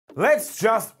Let's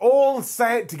just all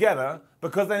say it together,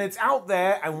 because then it's out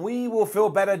there and we will feel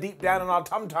better deep down in our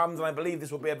tum-tums, and I believe this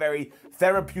will be a very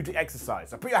therapeutic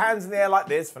exercise. So put your hands in the air like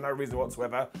this for no reason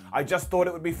whatsoever. I just thought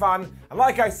it would be fun. And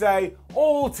like I say,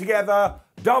 all together,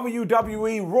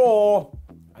 WWE Raw,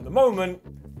 at the moment,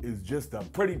 is just a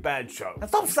pretty bad show. And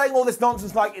stop saying all this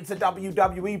nonsense like it's a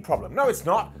WWE problem. No, it's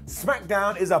not.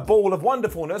 SmackDown is a ball of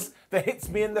wonderfulness that hits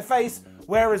me in the face,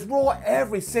 whereas Raw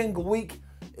every single week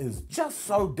is just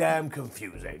so damn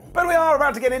confusing. But we are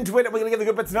about to get into it, and we're gonna get the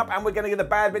good bits up and we're gonna get the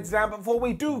bad bits down. But before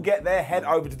we do get there, head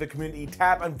over to the community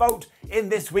tab and vote in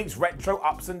this week's Retro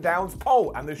Ups and Downs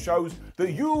poll. And the shows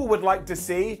that you would like to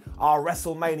see are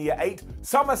WrestleMania 8,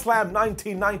 SummerSlam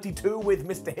 1992 with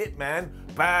Mr. Hitman,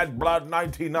 Bad Blood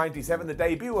 1997, the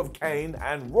debut of Kane,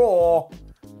 and Raw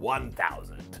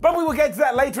 1000. But we will get to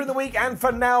that later in the week, and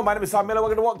for now, my name is Simon Miller,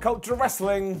 welcome to WhatCulture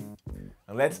Wrestling.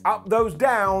 And let's up those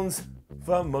downs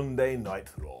for Monday Night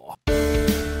Raw.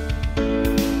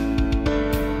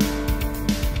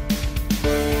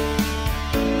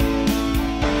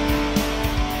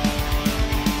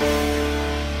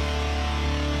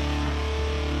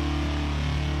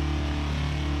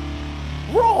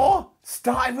 Raw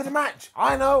started with a match.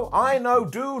 I know,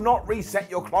 do not reset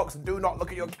your clocks and do not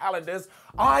look at your calendars.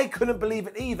 I couldn't believe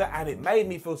it either, and it made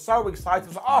me feel so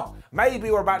excited. So, oh, maybe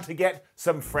we're about to get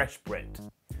some fresh Brit.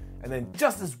 And then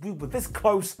just as we were this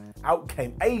close, out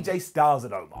came AJ Styles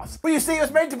and Omos. But you see, it was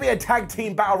meant to be a tag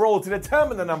team battle royal to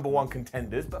determine the #1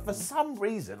 contenders, but for some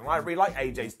reason, and I really like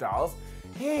AJ Styles,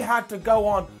 he had to go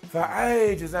on for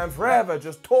ages and forever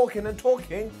just talking and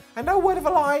talking, and no word of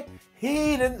a lie,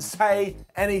 he didn't say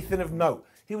anything of note.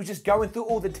 He was just going through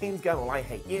all the teams going, well, I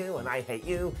hate you, and I hate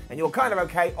you, and you're kind of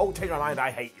okay. Oh, change my mind,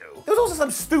 I hate you. There was also some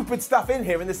stupid stuff in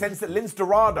here in the sense that Lince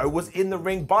Dorado was in the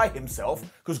ring by himself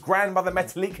because Grandmother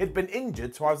Metalik had been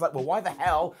injured. So I was like, well, why the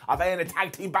hell are they in a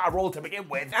tag team battle royal to begin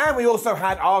with? And we also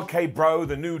had RK Bro,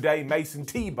 the New Day, Mason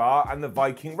T-Bar, and the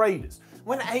Viking Raiders.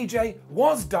 When AJ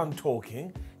was done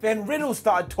talking, then Riddle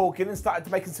started talking and started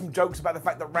making some jokes about the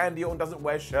fact that Randy Orton doesn't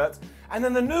wear shirts. And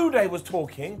then the New Day was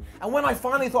talking, and when I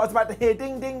finally thought I was about to hear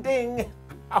ding, ding, ding,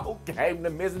 out came The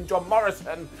Miz and John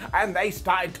Morrison, and they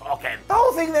started talking. The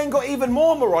whole thing then got even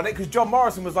more moronic because John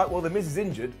Morrison was like, well, The Miz is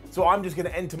injured, so I'm just going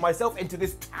to enter myself into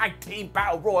this tag team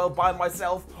battle royal by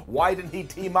myself. Why didn't he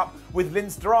team up with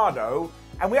Lince Dorado?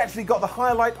 And we actually got the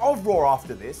highlight of Raw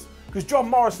after this, because John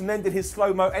Morrison then did his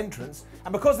slow-mo entrance,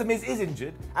 and because The Miz is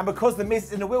injured, and because The Miz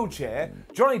is in a wheelchair,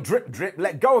 Johnny Drip Drip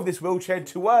let go of this wheelchair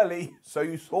too early, so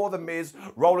you saw The Miz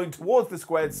rolling towards the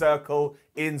squared circle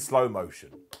in slow motion.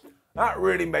 That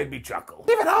really made me chuckle.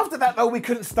 Even after that though, we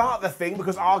couldn't start the thing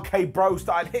because RK Bro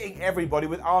started hitting everybody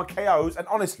with RKOs, and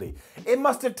honestly, it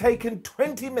must have taken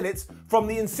 20 minutes from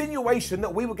the insinuation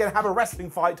that we were gonna have a wrestling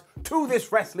fight to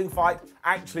this wrestling fight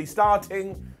actually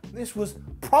starting. This was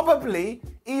probably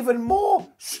even more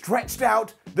stretched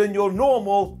out than your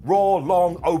normal Raw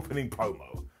long opening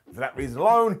promo. For that reason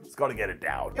alone, it's got to get it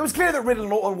down. It was clear that Riddle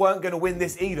and Orton weren't going to win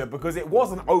this either because it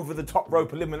was an over-the-top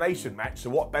rope elimination match, so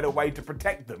what better way to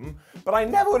protect them? But I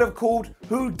never would have called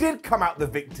who did come out the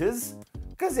victors,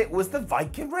 because it was the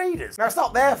Viking Raiders. Now, it's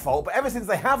not their fault, but ever since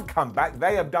they have come back,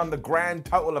 they have done the grand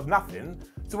total of nothing.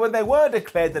 So when they were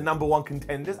declared the #1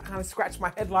 contenders, I kind of scratched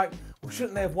my head like, well,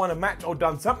 shouldn't they have won a match or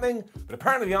done something? But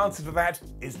apparently the answer to that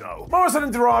is no. Morrison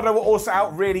and Dorado were also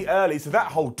out really early, so that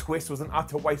whole twist was an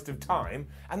utter waste of time.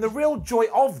 And the real joy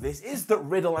of this is that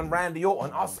Riddle and Randy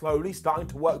Orton are slowly starting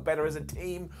to work better as a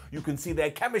team. You can see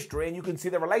their chemistry and you can see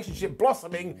their relationship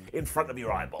blossoming in front of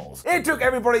your eyeballs. It took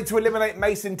everybody to eliminate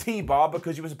Mason T-Bar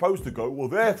because you were supposed to go, well,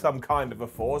 they're some kind of a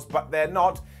force, but they're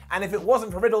not. And if it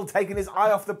wasn't for Riddle taking his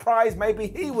eye off the prize, maybe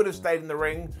he would have stayed in the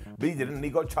ring, but he didn't, and he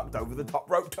got chucked over the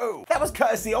top rope too. That was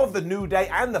courtesy of the New Day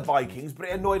and the Vikings, but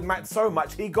it annoyed Matt so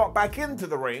much he got back into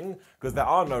the ring, because there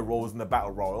are no rules in the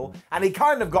Battle Royal, and he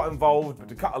kind of got involved, but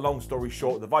to cut a long story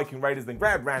short, the Viking Raiders then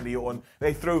grabbed Randy Orton,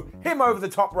 they threw him over the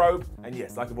top rope, and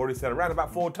yes, like I've already said around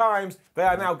about 4 times, they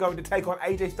are now going to take on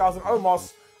AJ Styles and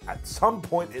Omos at some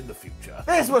point in the future.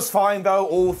 This was fine though,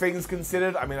 all things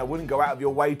considered. I mean, I wouldn't go out of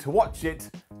your way to watch it,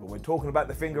 but when talking about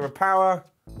the finger of power,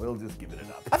 we'll just give it an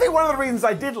up. I think one of the reasons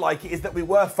I did like it is that we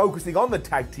were focusing on the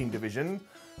tag team division,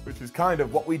 which is kind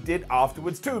of what we did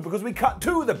afterwards too, because we cut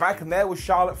to the back and there was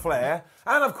Charlotte Flair,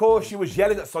 and of course she was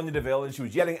yelling at Sonya Deville and she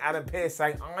was yelling at Adam Pearce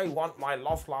saying, I want my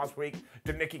loss last week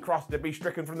to Nikki Cross to be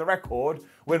stricken from the record,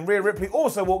 when Rhea Ripley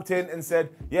also walked in and said,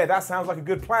 yeah, that sounds like a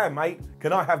good plan, mate.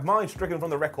 Can I have mine stricken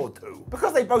from the record too?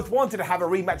 Because they both wanted to have a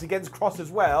rematch against Cross as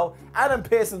well, Adam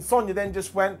Pearce and Sonya then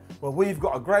just went, well, we've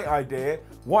got a great idea.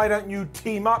 Why don't you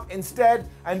team up instead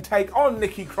and take on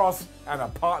Nikki Cross and a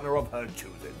partner of her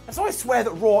choosing. And so I swear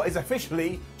that Raw is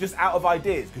officially just out of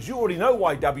ideas, because you already know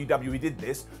why WWE did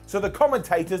this, so the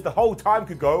commentators the whole time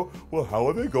could go, well, how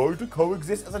are they going to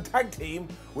coexist as a tag team,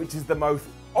 which is the most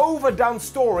overdone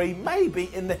story maybe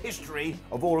in the history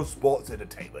of all of sports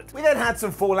entertainment. We then had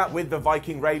some fallout with the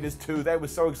Viking Raiders too. They were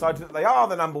so excited that they are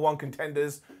the #1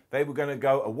 contenders, they were going to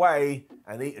go away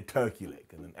and eat a turkey leg.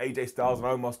 And then AJ Styles and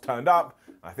Omos turned up.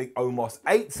 I think Omos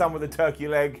ate some of the turkey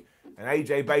leg, and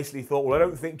AJ basically thought, well, I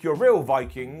don't think you're real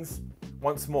Vikings.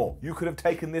 Once more, you could have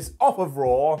taken this off of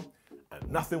Raw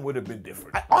and nothing would have been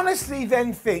different. I honestly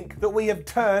then think that we have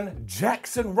turned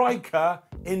Jackson Riker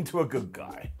into a good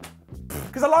guy.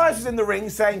 Because Elias was in the ring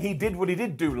saying he did what he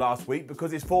did do last week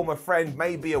because his former friend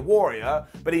may be a warrior,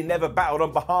 but he never battled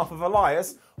on behalf of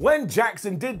Elias. When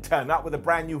Jackson did turn up with a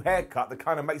brand new haircut that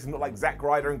kind of makes him look like Zack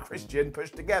Ryder and Christian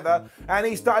pushed together, and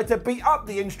he started to beat up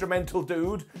the instrumental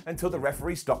dude until the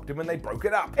referee stopped him and they broke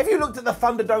it up. If you looked at the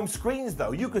Thunderdome screens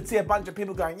though, you could see a bunch of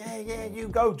people going, yeah, you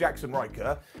go Jackson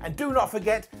Riker. And do not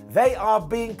forget, they are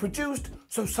being produced,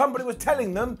 so somebody was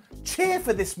telling them, cheer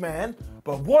for this man,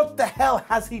 but what the hell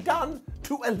has he done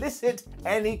to elicit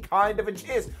any kind of a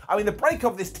cheers? I mean, the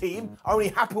breakup of this team only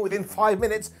happened within 5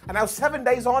 minutes, and now 7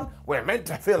 days on, we're meant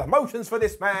to feel emotions for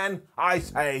this man. I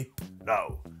say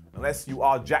no. Unless you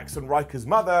are Jackson Riker's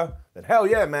mother, then hell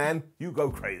yeah, man, you go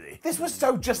crazy. This was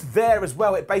so just there as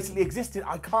well, it basically existed.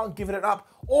 I can't give it an up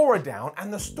or a down,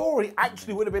 and the story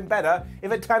actually would have been better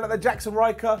if it turned out that Jackson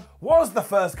Riker was the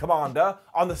first commander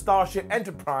on the Starship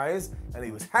Enterprise, and he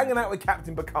was hanging out with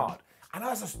Captain Picard. I know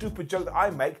that's a stupid joke that I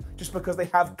make just because they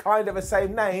have kind of the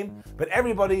same name, but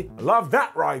everybody loved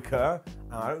that Riker,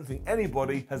 and I don't think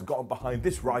anybody has gotten behind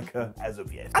this Riker as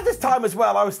of yet. At this time as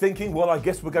well, I was thinking, well, I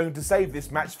guess we're going to save this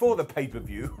match for the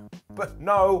pay-per-view. But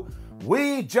no,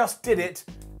 we just did it,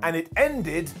 and it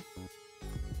ended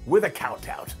with a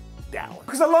count-out down.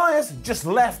 Because Elias just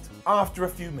left after a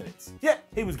few minutes. Yeah,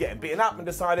 he was getting beaten up and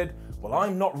decided, well,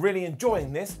 I'm not really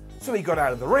enjoying this, so he got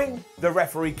out of the ring, the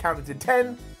referee counted to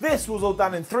 10, this was all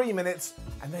done in 3 minutes,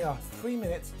 and they are 3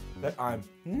 minutes that I'm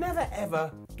never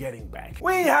ever getting back.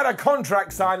 We had a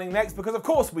contract signing next because of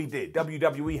course we did.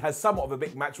 WWE has somewhat of a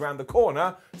big match around the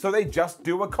corner, so they just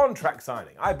do a contract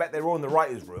signing. I bet they were all in the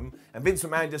writer's room and Vince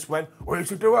McMahon just went, we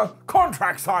should do a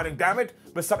contract signing, damn it,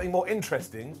 but something more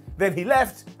interesting. Then he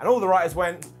left and all the writers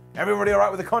went, everybody all right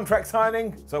with the contract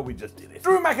signing? So we just did it.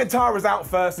 Drew McIntyre was out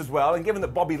first as well, and given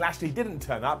that Bobby Lashley didn't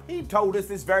turn up, he told us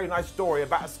this very nice story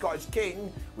about a Scottish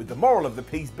king, with the moral of the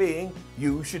piece being,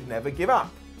 you should never give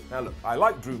up. Now look, I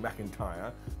like Drew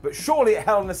McIntyre, but surely at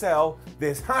Hell in a Cell,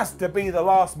 this has to be the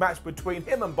last match between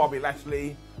him and Bobby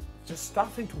Lashley. Just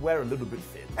starting to wear a little bit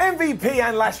thin. MVP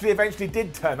and Lashley eventually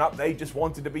did turn up, they just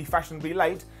wanted to be fashionably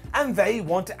late, and they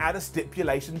want to add a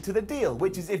stipulation to the deal,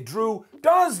 which is if Drew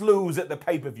does lose at the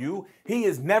pay-per-view, he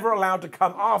is never allowed to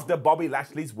come after Bobby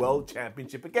Lashley's World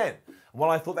Championship again. And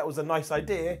while I thought that was a nice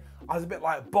idea, I was a bit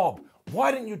like, Bob,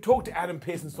 why didn't you talk to Adam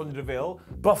Pearce and Sonya Deville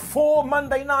before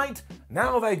Monday night?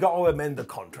 Now they got to amend the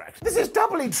contract. This is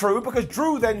doubly true because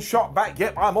Drew then shot back,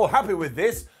 yep, I'm all happy with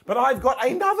this, but I've got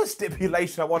another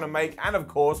stipulation I want to make, and of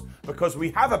course, because we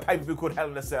have a pay-per-view called Hell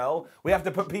in a Cell, we have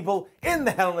to put people in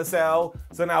the Hell in a Cell,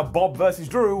 so now Bob versus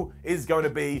Drew is going to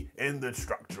be in the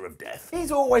structure of death.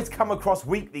 He's always come across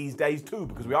weak these days too,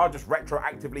 because we are just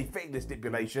retroactively fitting the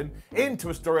stipulation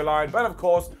into a storyline, but of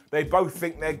course, they both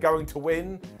think they're going to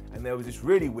win, and there was this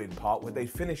really weird part where they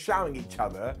finished shouting each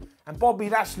other, and Bobby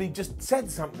Lashley just said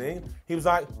something. He was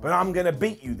like, but I'm gonna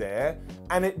beat you there.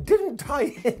 And it didn't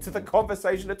tie into the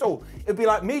conversation at all. It'd be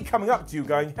like me coming up to you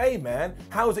going, hey man,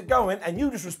 how's it going? And you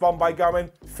just respond by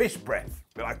going, fish breath.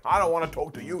 Be like, I don't want to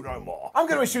talk to you no more. I'm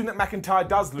going to assume that McIntyre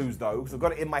does lose though, because I've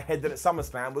got it in my head that at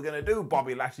SummerSlam we're going to do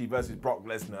Bobby Lashley versus Brock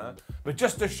Lesnar. But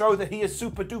just to show that he is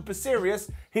super duper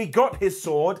serious, he got his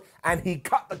sword and he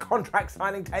cut the contract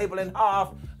signing table in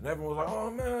half. And everyone was like,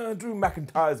 oh man, Drew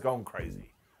McIntyre's gone crazy.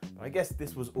 I guess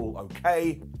this was all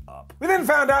okay. Up. We then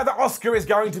found out that Asuka is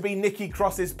going to be Nikki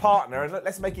Cross's partner, and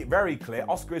let's make it very clear,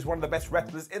 Asuka is one of the best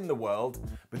wrestlers in the world,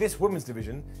 but this women's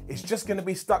division is just going to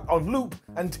be stuck on loop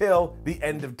until the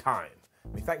end of time.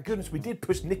 I mean, thank goodness we did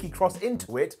push Nikki Cross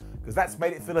into it, because that's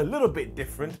made it feel a little bit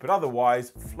different, but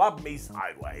otherwise, flub me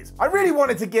sideways. I really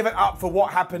wanted to give it up for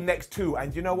what happened next too,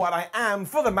 and you know what, I am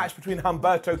for the match between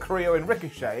Humberto Carrillo and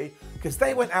Ricochet, because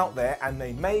they went out there and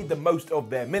they made the most of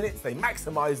their minutes, they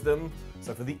maximized them,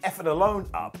 so for the effort alone,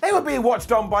 up. They were being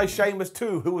watched on by Sheamus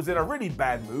too, who was in a really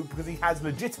bad mood because he has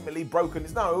legitimately broken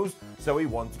his nose, so he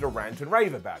wanted to rant and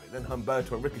rave about it. Then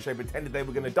Humberto and Ricochet pretended they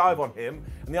were going to dive on him,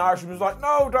 and the Irishman was like,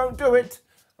 no, don't do it.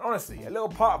 And honestly, a little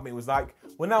part of me was like,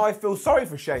 well now I feel sorry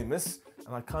for Sheamus,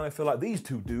 and I kind of feel like these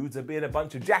two dudes are being a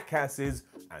bunch of jackasses,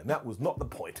 and that was not the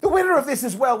point. The winner of this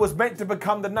as well was meant to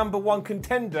become the #1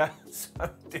 contender, so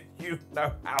did you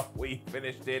know how we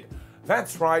finished it?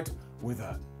 That's right, with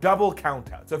a double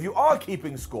countout. So if you are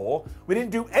keeping score, we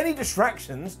didn't do any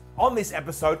distractions on this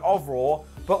episode of Raw,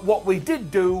 but what we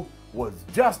did do was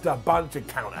just a bunch of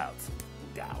countouts.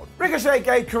 Down. Ricochet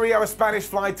gave Carrillo a Spanish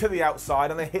fly to the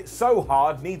outside, and they hit so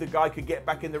hard neither guy could get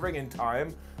back in the ring in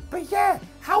time. But yeah,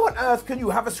 how on earth can you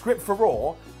have a script for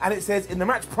Raw and it says in the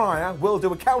match prior we'll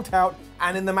do a countout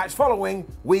and in the match following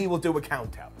we will do a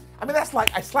countout? I mean, that's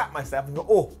like I slap myself and go,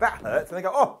 oh, that hurts. And I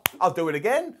go, oh, I'll do it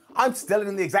again. I'm still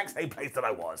in the exact same place that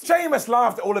I was. Sheamus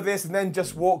laughed at all of this and then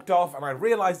just walked off. And I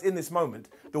realized in this moment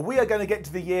that we are going to get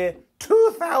to the year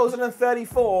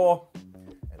 2034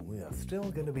 and we are still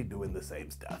going to be doing the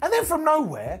same stuff. And then from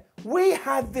nowhere, we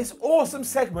had this awesome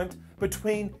segment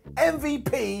between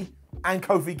MVP and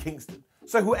Kofi Kingston.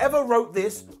 So whoever wrote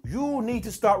this, you need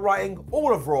to start writing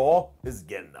all of Raw is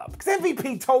getting up. Because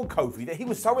MVP told Kofi that he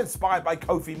was so inspired by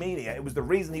Kofi Mania, it was the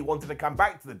reason he wanted to come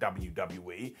back to the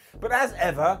WWE. But as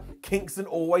ever, Kingston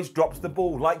always drops the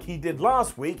ball like he did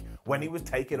last week when he was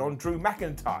taking on Drew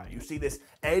McIntyre. You see this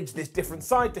edge, this different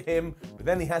side to him, but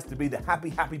then he has to be the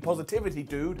happy positivity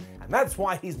dude, and that's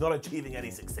why he's not achieving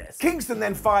any success. Kingston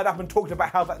then fired up and talked about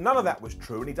how none of that was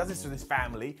true, and he does this for his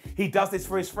family, he does this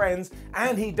for his friends,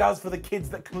 and he does for the kids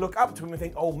that can look up to him and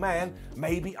think, oh man,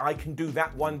 maybe I can do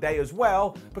that one day as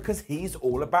well, because he's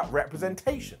all about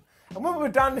representation. And when we were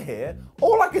done here,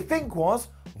 all I could think was,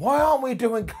 why aren't we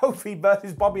doing Kofi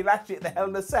versus Bobby Lashley at the Hell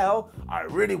in a Cell? I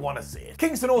really want to see it.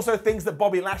 Kingston also thinks that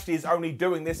Bobby Lashley is only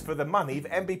doing this for the money. The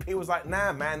MVP was like,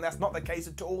 nah, man, that's not the case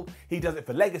at all. He does it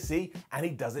for legacy and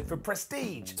he does it for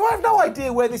prestige. So I have no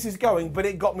idea where this is going, but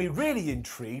it got me really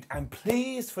intrigued. And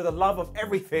please, for the love of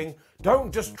everything,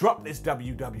 don't just drop this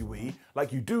WWE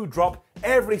like you do drop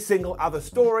every single other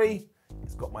story.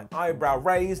 It's got my eyebrow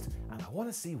raised, and I want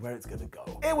to see where it's going to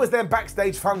go. It was then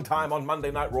backstage fun time on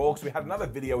Monday Night Raw, because we had another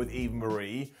video with Eve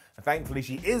Marie, and thankfully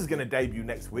she is going to debut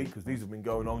next week, because these have been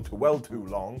going on well too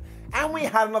long. And we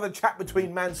had another chat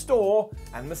between Mansoor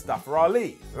and Mustafa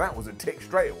Ali. So that was a tick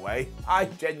straight away. I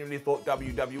genuinely thought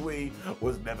WWE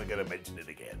was never going to mention it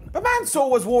again. But Mansoor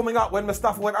was warming up when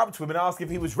Mustafa went up to him and asked if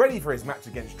he was ready for his match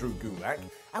against Drew Gulak.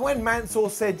 And when Mansoor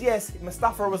said yes,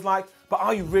 Mustafa was like, but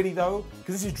are you really though?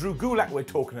 Because this is Drew Gulak we're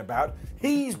talking about.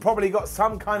 He's probably got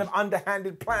some kind of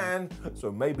underhanded plan,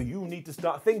 so maybe you need to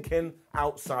start thinking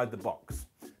outside the box.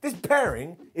 This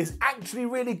pairing is actually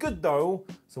really good though,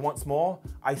 so once more,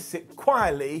 I sit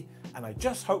quietly and I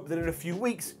just hope that in a few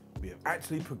weeks, we have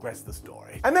actually progressed the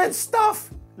story. And then stuff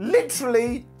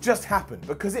literally just happened,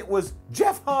 because it was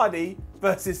Jeff Hardy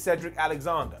versus Cedric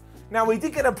Alexander. Now, we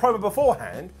did get a promo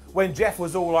beforehand when Jeff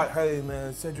was all like, hey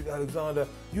man, Cedric Alexander,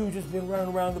 you've just been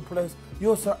running around the place,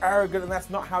 you're so arrogant and that's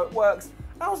not how it works.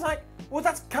 And I was like, well,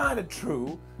 that's kind of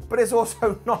true, but it's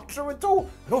also not true at all.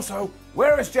 And also,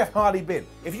 where has Jeff Hardy been?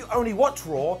 If you only watch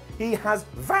Raw, he has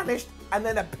vanished and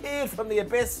then appeared from the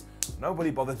abyss. Nobody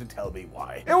bothered to tell me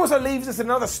why. It also leaves us in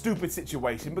another stupid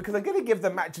situation, because I'm going to give the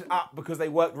match an up because they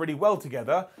worked really well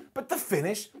together, but the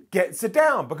finish gets it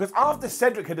down, because after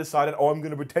Cedric had decided, oh, I'm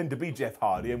going to pretend to be Jeff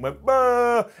Hardy, and went,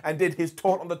 bah, and did his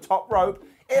taunt on the top rope,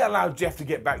 it allowed Jeff to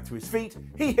get back to his feet.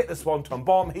 He hit the Swanton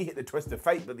Bomb, he hit the Twist of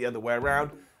Fate, but the other way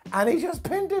around, and he just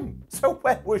pinned him. So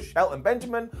where was Shelton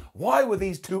Benjamin? Why were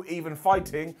these two even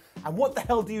fighting? And what the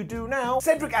hell do you do now?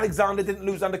 Cedric Alexander didn't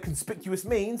lose under conspicuous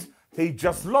means. He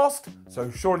just lost, so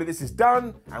surely this is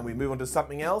done, and we move on to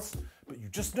something else. But you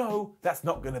just know that's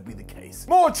not going to be the case.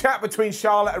 More chat between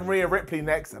Charlotte and Rhea Ripley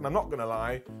next, and I'm not going to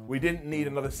lie, we didn't need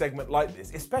another segment like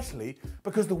this, especially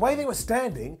because the way they were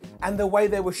standing and the way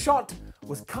they were shot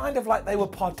was kind of like they were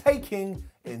partaking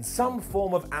in some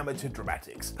form of amateur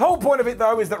dramatics. The whole point of it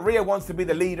though is that Rhea wants to be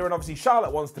the leader, and obviously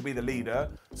Charlotte wants to be the leader.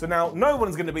 So now no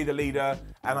one's going to be the leader,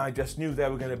 and I just knew they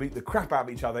were going to beat the crap out of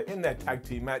each other in their tag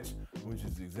team match, which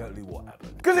is exactly what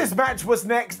happened. Because this match was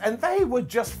next, and they were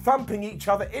just thumping each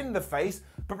other in the face,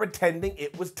 but pretending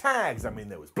it was tags. I mean,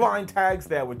 there was blind tags,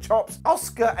 there were chops.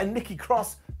 Asuka and Nikki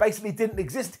Cross basically didn't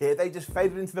exist here, they just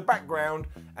faded into the background,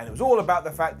 and it was all about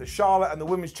the fact that Charlotte and the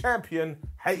women's champion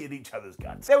hated each other's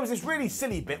guts. There was this really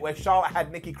silly bit where Charlotte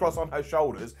had Nikki Cross on her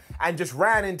shoulders and just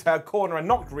ran into her corner and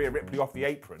knocked Rhea Ripley off the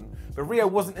apron, but Rhea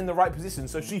wasn't in the right position,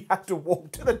 so she had to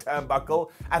walk to the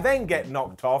turnbuckle and then get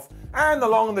knocked off. And the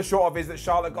long and the short of it is that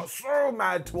Charlotte got so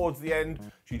mad towards the end,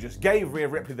 she just gave Rhea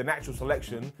Ripley the natural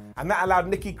selection, and that allowed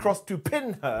Nikki Cross to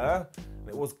pin her.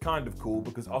 It was kind of cool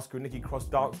because Asuka and Nikki Cross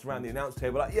danced around the announce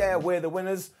table like, yeah, we're the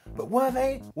winners. But were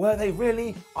they? Were they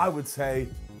really? I would say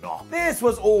no. This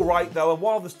was alright though, and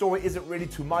while the story isn't really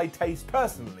to my taste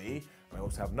personally, I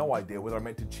also have no idea whether I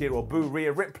meant to cheer or boo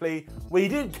Rhea Ripley, we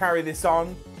did carry this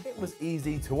on. It was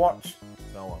easy to watch,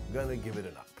 so I'm gonna give it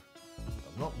an up.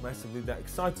 I'm not massively that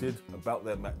excited about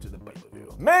their match at the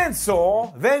pay-per-view.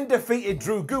 Mansoor then defeated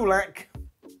Drew Gulak.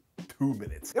 2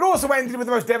 minutes. It also ended with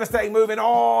the most devastating move in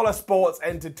all of sports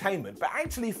entertainment, but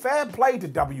actually fair play to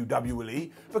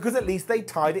WWE because at least they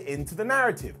tied it into the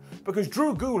narrative. Because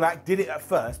Drew Gulak did it at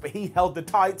first, but he held the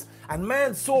tights, and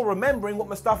Mansoor, remembering what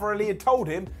Mustafa Ali had told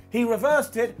him, he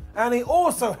reversed it, and he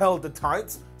also held the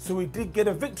tights, so he did get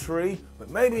a victory, but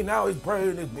maybe now his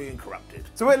brain is being corrupted.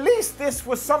 So at least this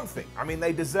was something. I mean,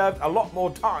 they deserved a lot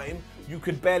more time. You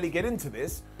could barely get into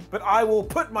this, but I will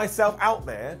put myself out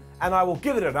there and I will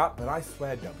give it an up, but I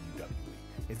swear WWE.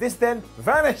 If this then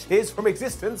vanishes from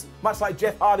existence, much like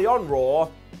Jeff Hardy on Raw,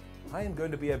 I am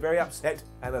going to be a very upset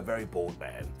and a very bored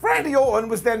man. Randy Orton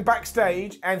was then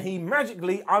backstage and he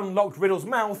magically unlocked Riddle's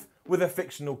mouth with a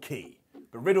fictional key.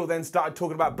 But Riddle then started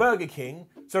talking about Burger King,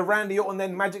 so Randy Orton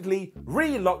then magically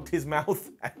re-locked his mouth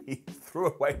and he threw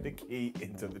away the key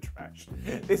into the trash.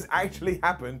 This actually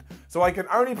happened, so I can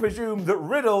only presume that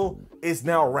Riddle is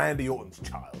now Randy Orton's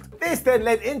child. This then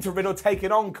led into Riddle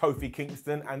taking on Kofi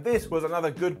Kingston, and this was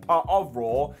another good part of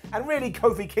Raw, and really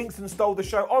Kofi Kingston stole the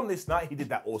show on this night. He did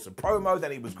that awesome promo,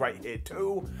 then he was great here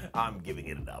too. I'm giving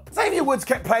it an up. Xavier Woods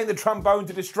kept playing the trombone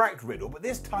to distract Riddle, but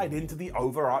this tied into the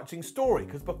overarching story,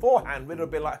 because beforehand Riddle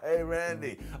would be like, hey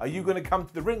Randy, are you going to come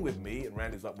to the ring with me? And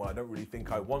Randy's like, well, I don't really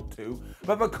think I want to.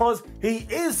 But because he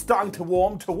is starting to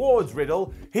warm towards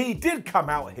Riddle, he did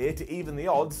come out here to even the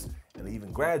odds, and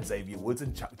even grabbed Xavier Woods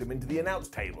and chucked him into the announce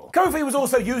table. Kofi was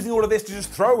also using all of this to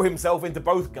just throw himself into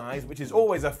both guys, which is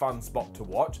always a fun spot to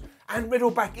watch. And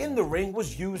Riddle back in the ring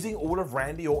was using all of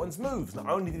Randy Orton's moves. Not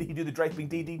only did he do the draping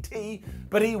DDT,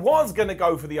 but he was going to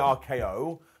go for the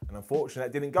RKO. And unfortunately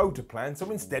that didn't go to plan, so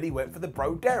instead he went for the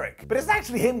Bro Derek. But it's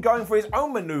actually him going for his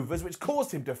own maneuvers which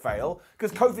caused him to fail,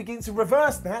 because Kofi Kingston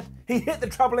reversed that, he hit the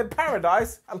Trouble in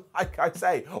Paradise, and like I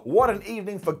say, what an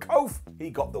evening for Kofi,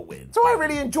 he got the win. So I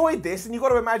really enjoyed this, and you've got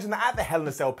to imagine that at the Hell in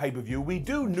a Cell pay-per-view, we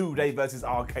do New Day versus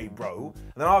RK Bro,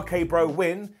 and then RK Bro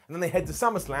win, and then they head to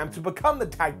SummerSlam to become the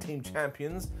tag team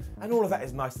champions, and all of that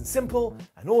is nice and simple,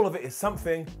 and all of it is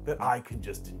something that I can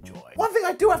just enjoy. One thing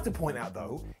I do have to point out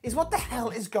though, is what the hell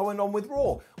is going on with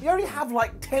Raw? We only have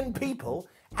like 10 people,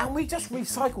 and we just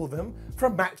recycle them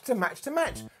from match to match to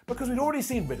match. Because we'd already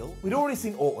seen Riddle, we'd already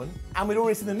seen Orton, and we'd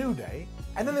already seen the New Day,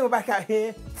 and then they were back out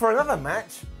here for another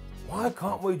match. Why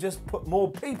can't we just put more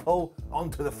people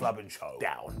onto the flubbing show?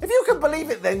 Down. If you can believe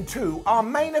it then too, our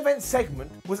main event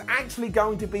segment was actually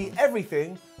going to be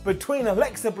everything between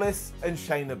Alexa Bliss and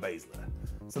Shayna Baszler.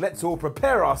 So let's all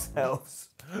prepare ourselves,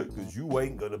 because you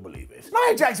ain't gonna believe it.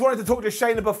 Nia Jax wanted to talk to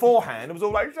Shayna beforehand and was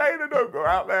all like, Shayna, don't go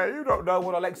out there, you don't know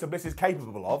what Alexa Bliss is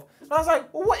capable of. And I was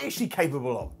like, well, what is she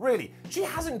capable of? Really? She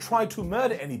hasn't tried to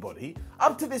murder anybody.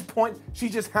 Up to this point, she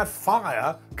just had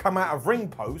fire come out of ring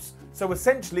posts, so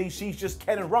essentially she's just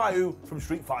Ken and Ryu from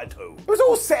Street Fighter 2. It was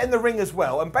all set in the ring as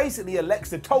well, and basically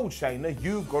Alexa told Shayna,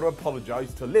 you've got to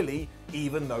apologize to Lily,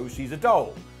 even though she's a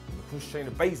doll. Because Shayna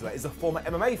Baszler is a former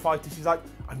MMA fighter, she's like,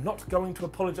 I'm not going to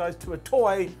apologize to a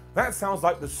toy. That sounds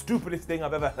like the stupidest thing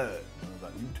I've ever heard. And I was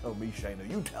like, you tell me, Shayna,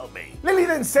 you tell me. Lily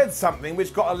then said something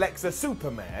which got Alexa super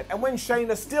mad, and when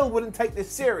Shayna still wouldn't take this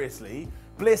seriously,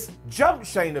 Bliss jumped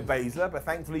Shayna Baszler, but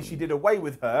thankfully she did away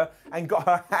with her and got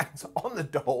her hands on the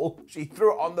doll. She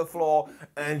threw it on the floor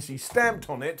and she stamped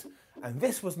on it. And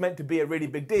this was meant to be a really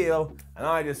big deal, and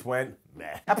I just went,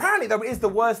 meh. Apparently, though, it is the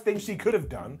worst thing she could have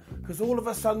done, because all of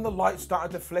a sudden the lights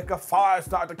started to flicker, fire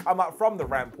started to come up from the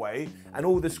rampway, and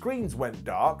all the screens went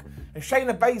dark, and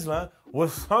Shayna Baszler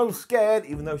was so scared,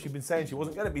 even though she'd been saying she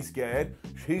wasn't going to be scared,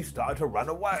 she started to run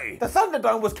away. The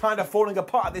Thunderdome was kind of falling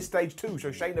apart at this stage too,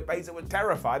 so Shayna Baszler was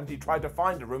terrified and she tried to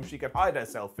find a room she could hide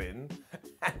herself in.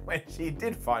 And when she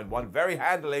did find one, very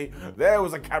handily, there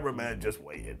was a cameraman just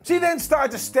waiting. She then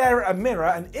started to stare at a mirror,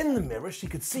 and in the mirror she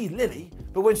could see Lily,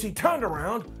 but when she turned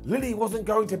around, Lily wasn't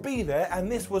going to be there, and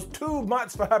this was too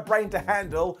much for her brain to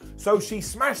handle, so she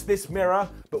smashed this mirror,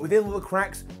 but within all the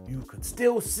cracks, you could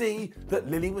still see that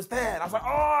Lily was there. And I was like,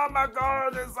 oh my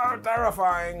God, it's so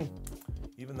terrifying.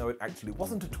 Even though it actually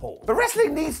wasn't at all. The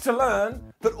wrestling needs to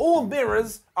learn that all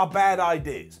mirrors are bad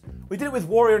ideas. We did it with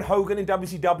Warrior and Hogan in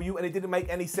WCW and it didn't make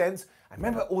any sense. And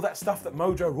remember all that stuff that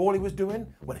Mojo Rawley was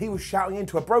doing? When he was shouting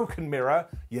into a broken mirror,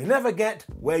 you never get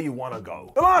where you want to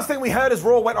go. The last thing we heard as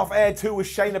Raw went off air too was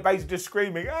Shayna Baszler just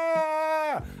screaming, ah!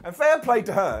 Yeah, and fair play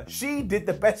to her. She did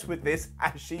the best with this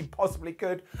as she possibly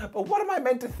could. But what am I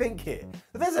meant to think here?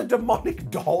 That there's a demonic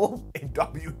doll in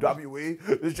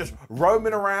WWE that's just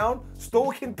roaming around,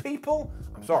 stalking people?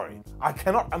 I'm sorry, I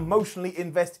cannot emotionally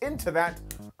invest into that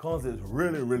because it's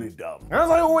really, really dumb. And as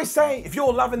I always say, if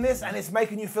you're loving this and it's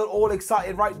making you feel all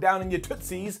excited right down in your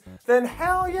tootsies, then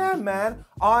hell yeah, man,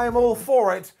 I'm all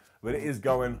for it. But it is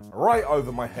going right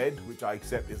over my head, which I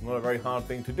accept is not a very hard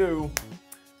thing to do,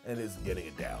 and it's getting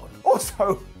it down.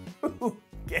 Also, who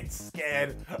gets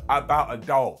scared about a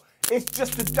doll? It's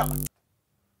just a doll.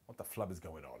 What the flub is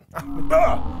going on?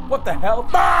 What the hell?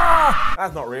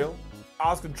 That's not real. I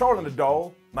was controlling the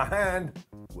doll, my hand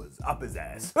was up his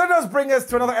ass. That does bring us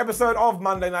to another episode of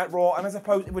Monday Night Raw, and I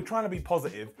suppose if we're trying to be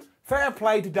positive, fair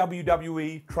play to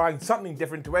WWE trying something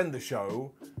different to end the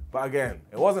show, but again,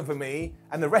 it wasn't for me,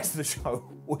 and the rest of the show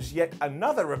was yet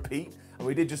another repeat, and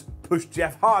we did just push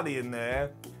Jeff Hardy in there.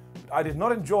 I did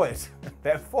not enjoy it,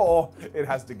 therefore it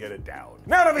has to get it down.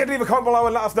 Now don't forget to leave a comment below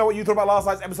and let us know what you thought about last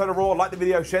night's episode of Raw. Like the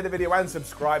video, share the video and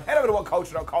subscribe. Head over to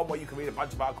WhatCulture.com where you can read a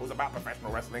bunch of articles about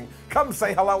professional wrestling. Come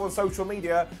say hello on social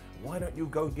media. Why don't you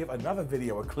go give another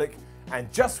video a click and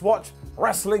just watch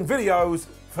wrestling videos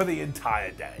for the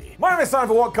entire day. My name is Simon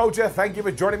for WhatCulture. Thank you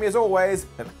for joining me as always,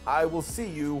 and I will see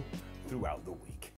you throughout the week.